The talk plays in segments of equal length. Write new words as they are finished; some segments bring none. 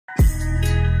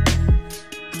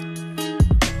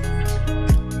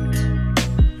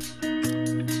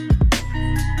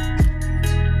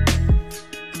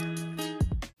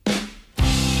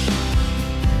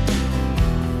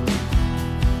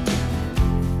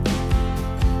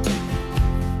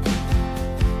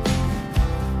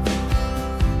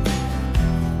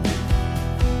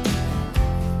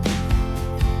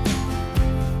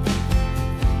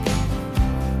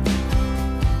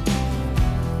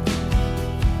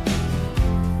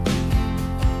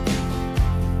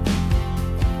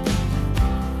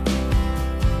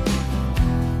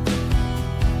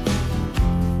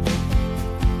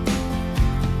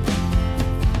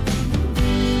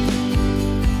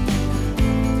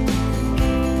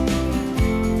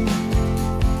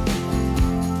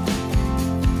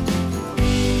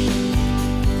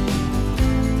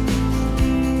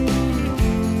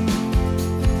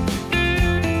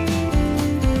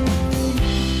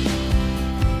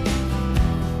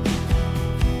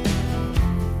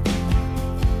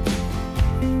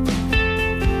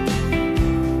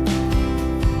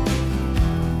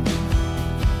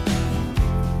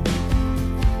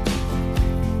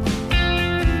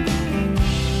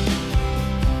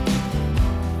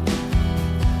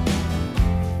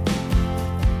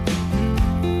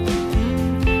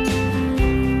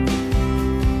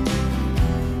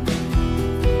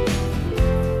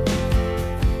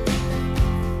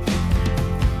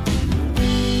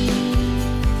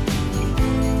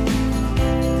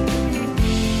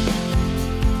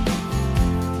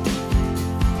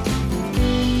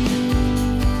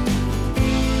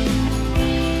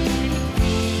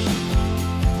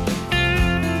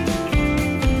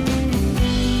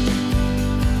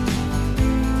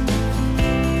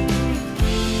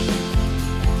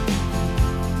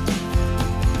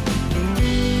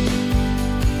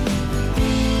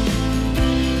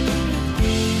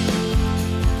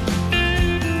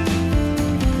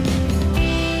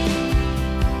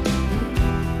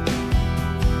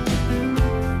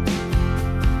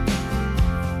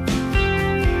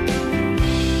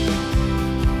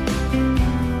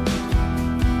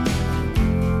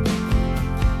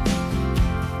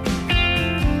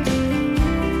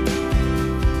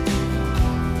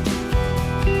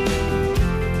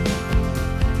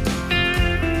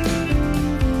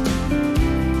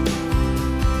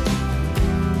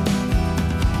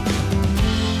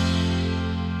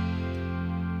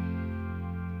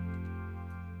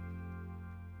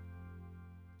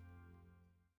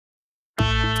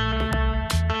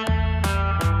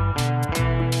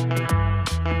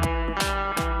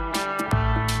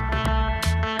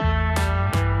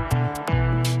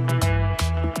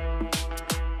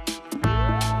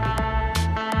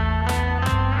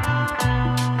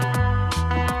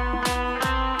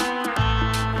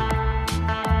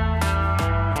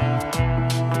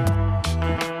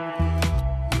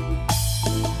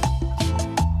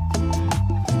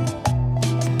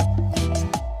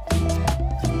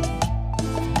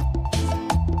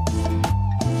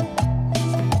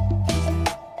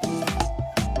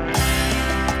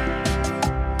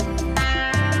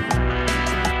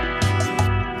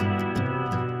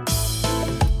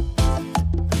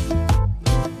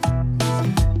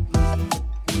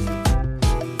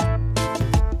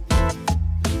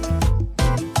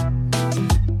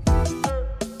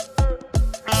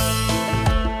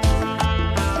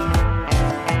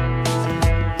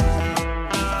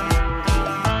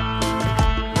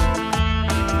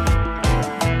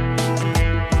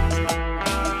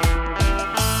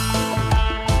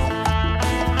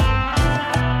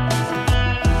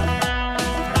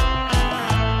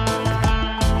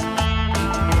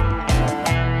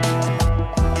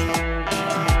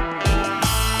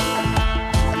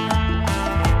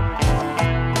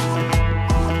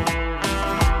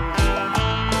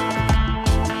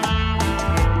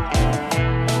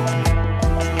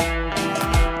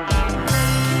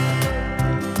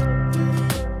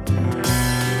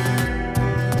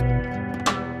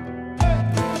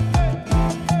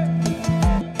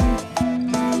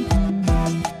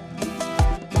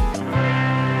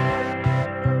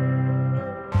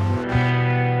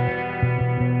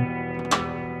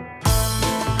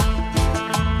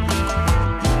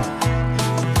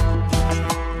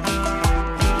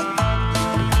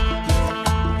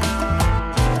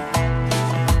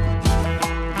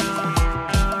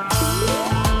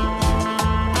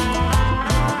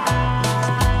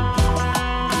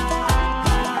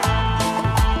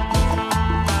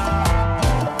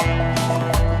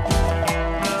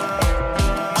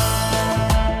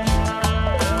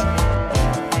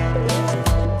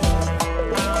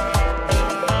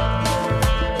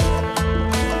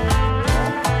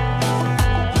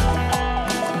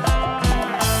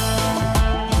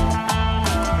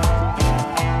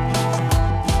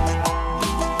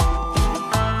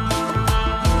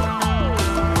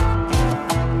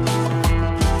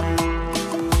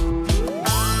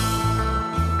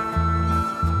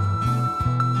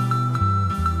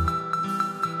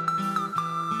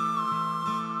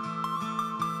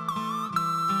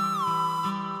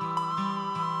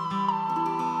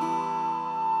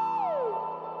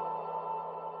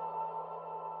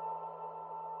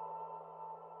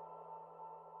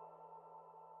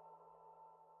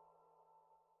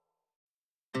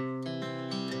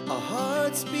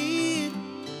speed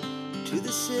to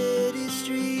the city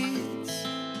streets.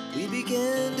 We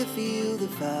began to feel the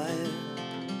fire.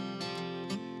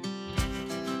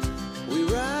 We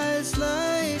rise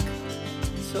like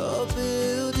tall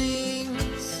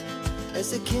buildings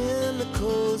as the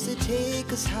chemicals, they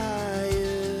take us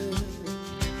higher.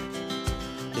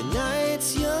 The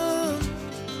night's young,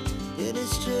 it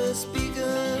has just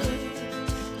begun,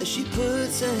 as she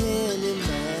puts her hand in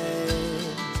mine.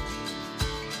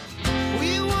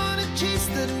 We wanna chase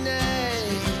the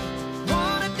night,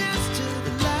 wanna dance to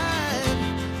the light,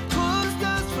 pull the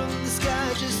stars from the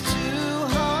sky, just two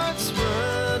hearts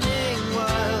running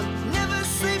wild. Never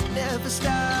sleep, never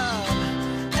stop,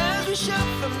 as we shout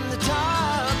from the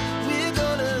top.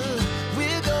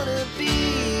 We're gonna be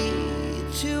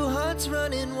two hearts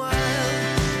running wild.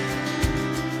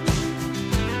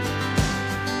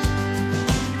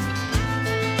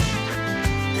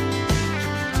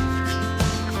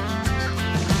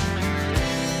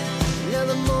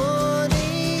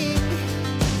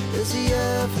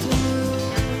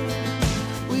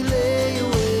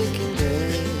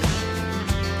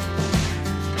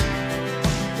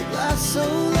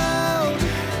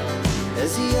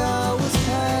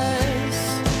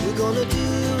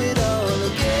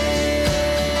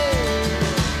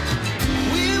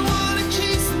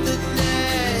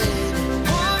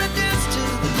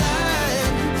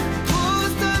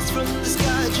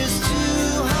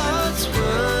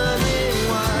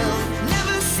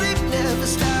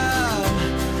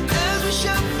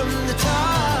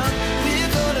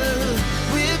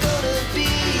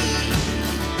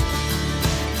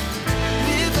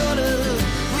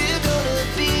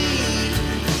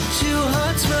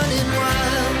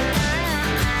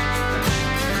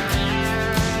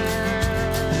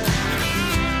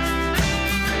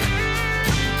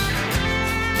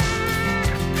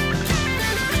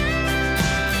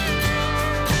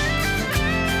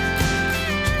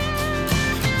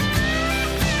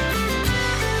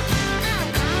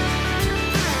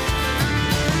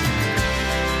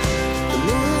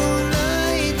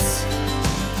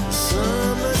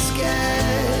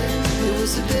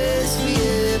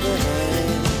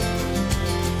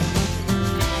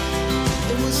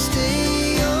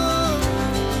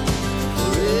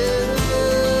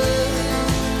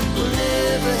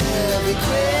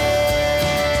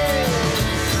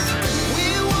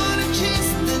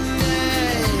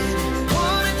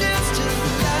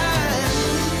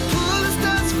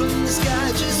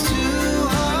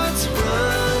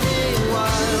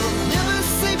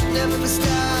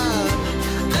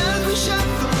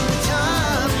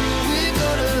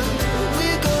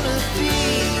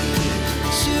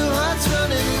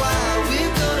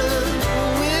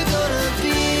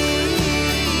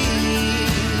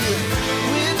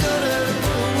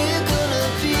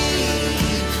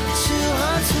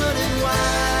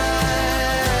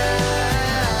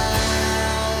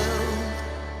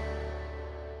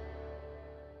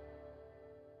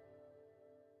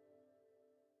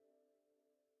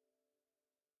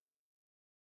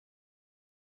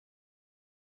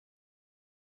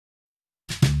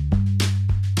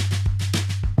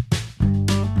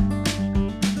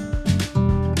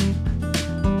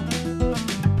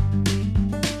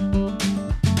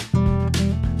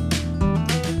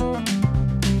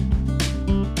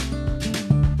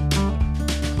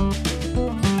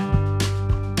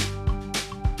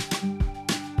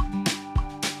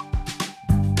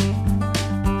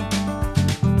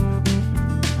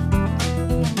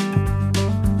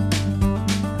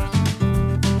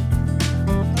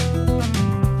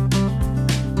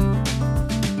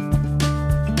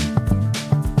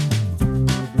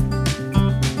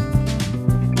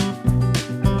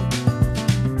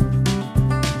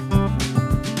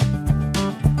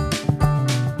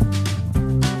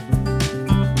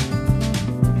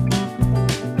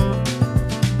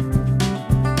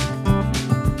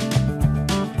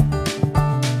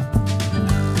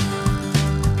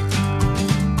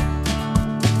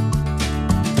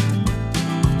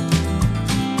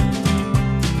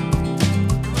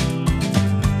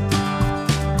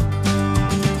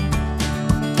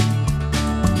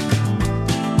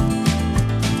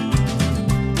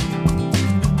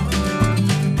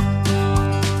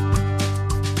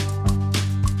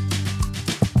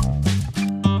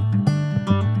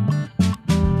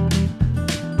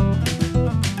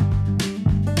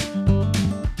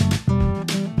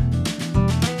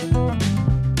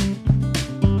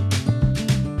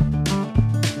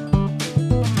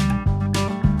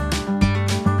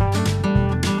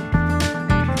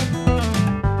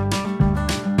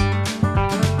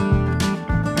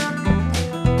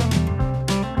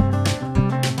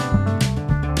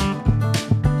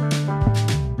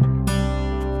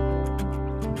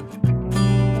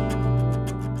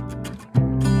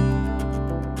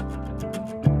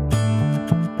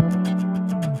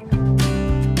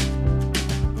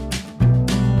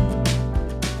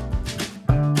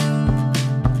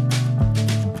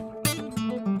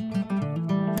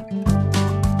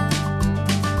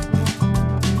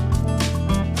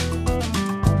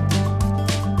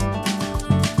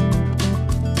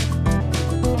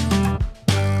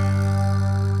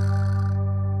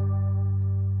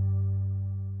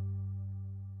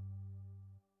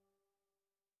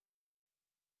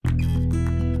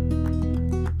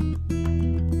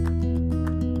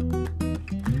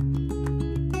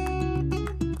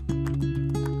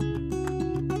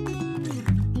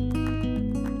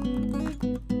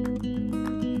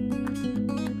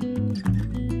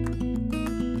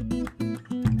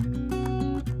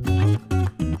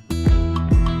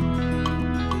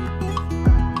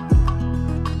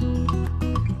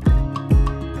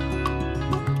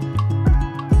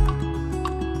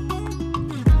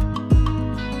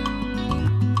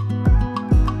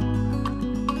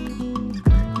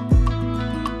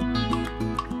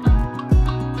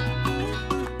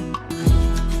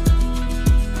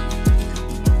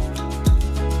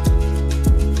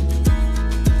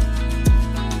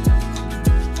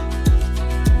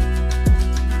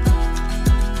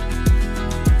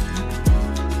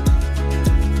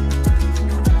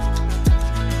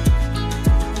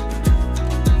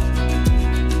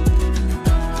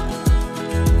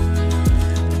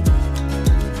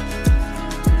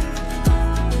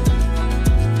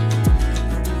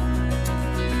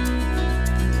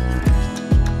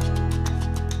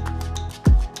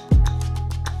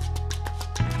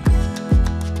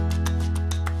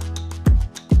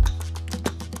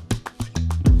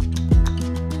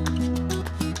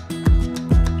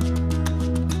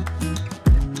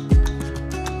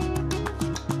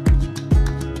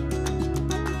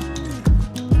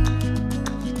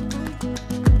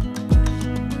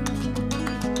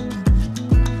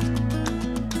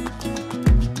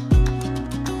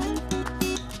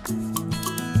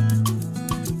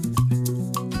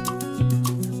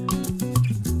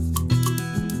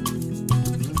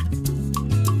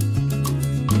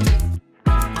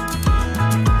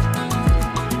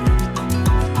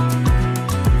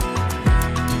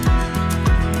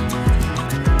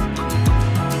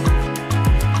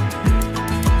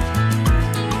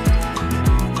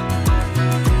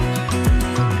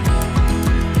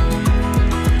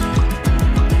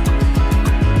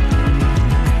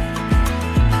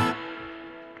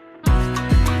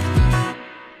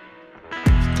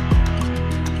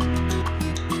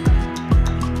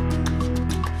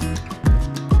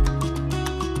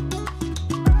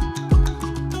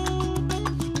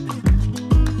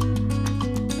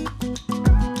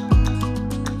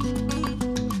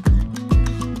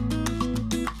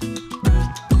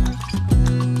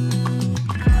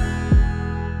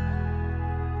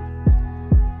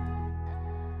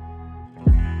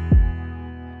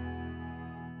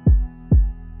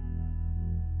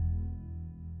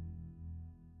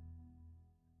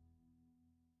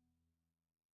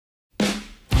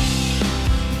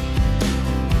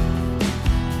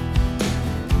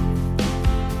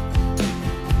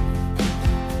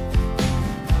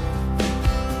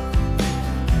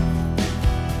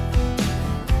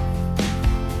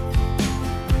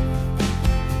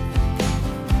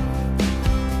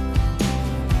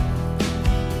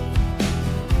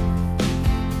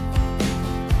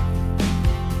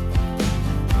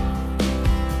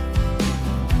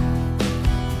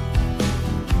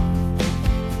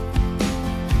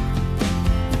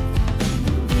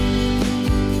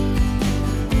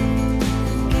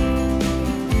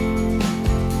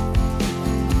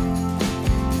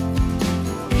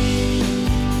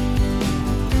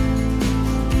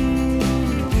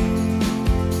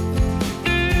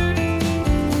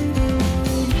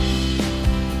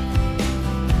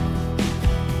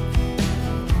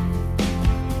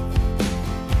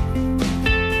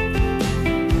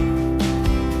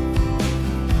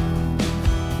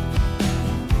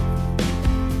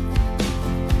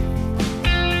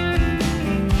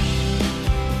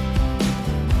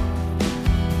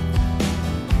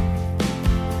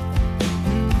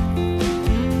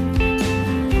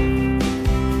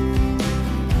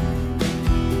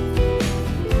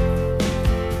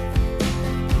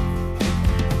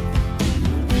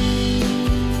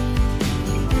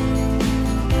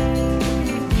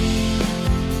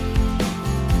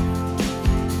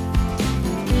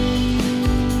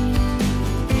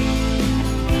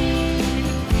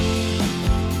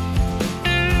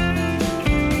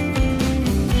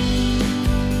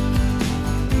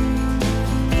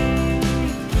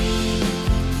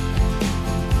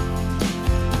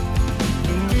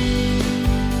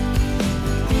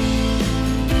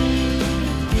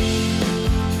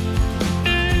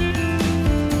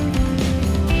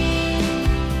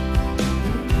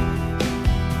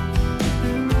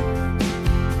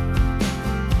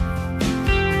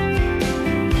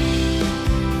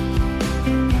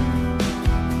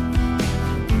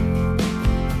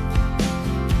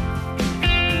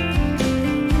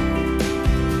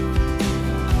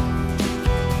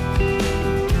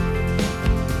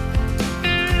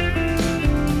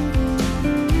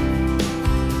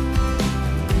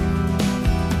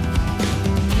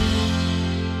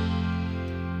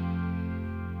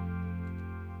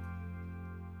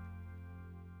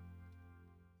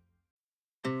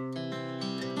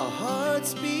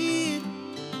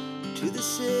 through the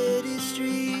city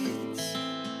streets,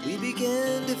 we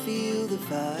began to feel the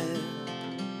fire.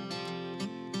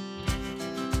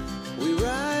 We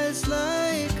rise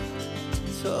like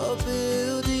tall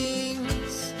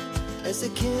buildings as the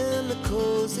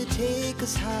chemicals they take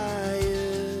us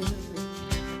higher.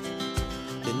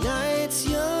 The night's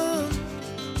young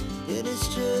and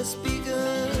it's just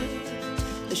begun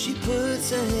as she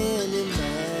puts her hand in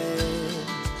mine.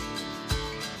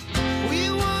 We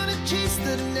wanna chase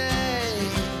the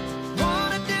night,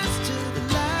 wanna dance to the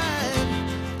light,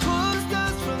 pull the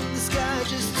stars from the sky,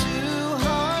 just two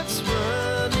hearts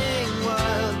running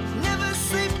wild. Never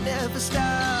sleep, never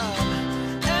stop,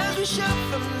 as we shout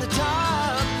from the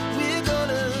top.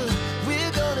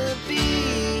 We're gonna be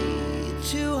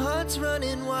two hearts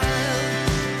running wild.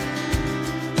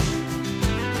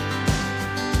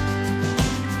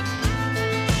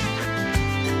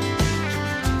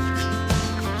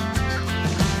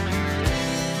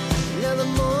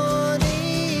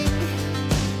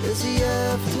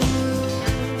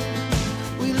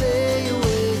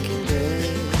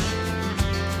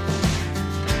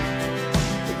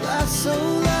 So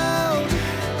loud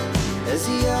as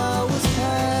the hours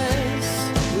pass,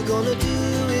 we're gonna do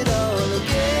it all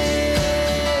again.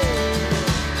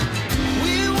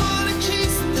 We wanna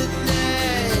chase the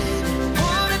night,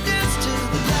 wanna dance to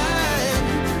the light,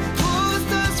 pull the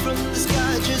stars from the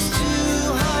sky, just two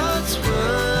hearts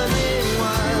running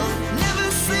wild. Never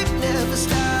sleep, never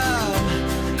stop,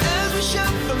 as we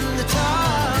shout from the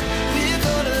top. We're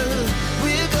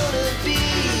gonna be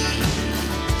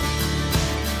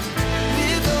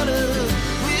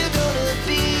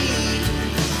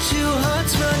two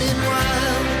hearts running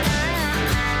wild.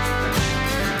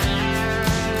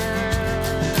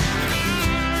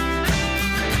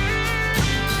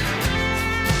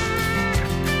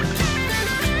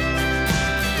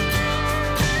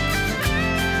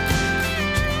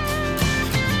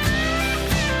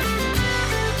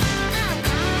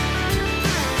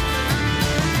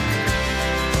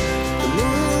 The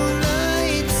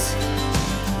moonlight,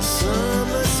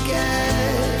 summer sky,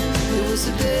 it was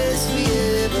the best we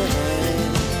ever had.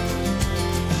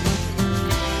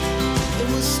 And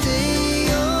we'll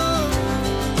stay on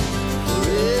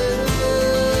forever,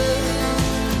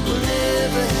 we'll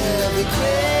never have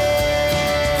regrets.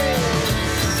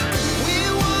 We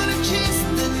wanna chase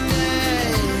the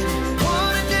night,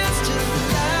 wanna dance to the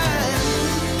light,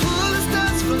 pull the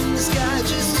stars from the sky,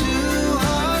 just two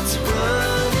hearts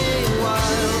running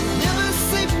wild. Never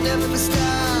sleep, never stop,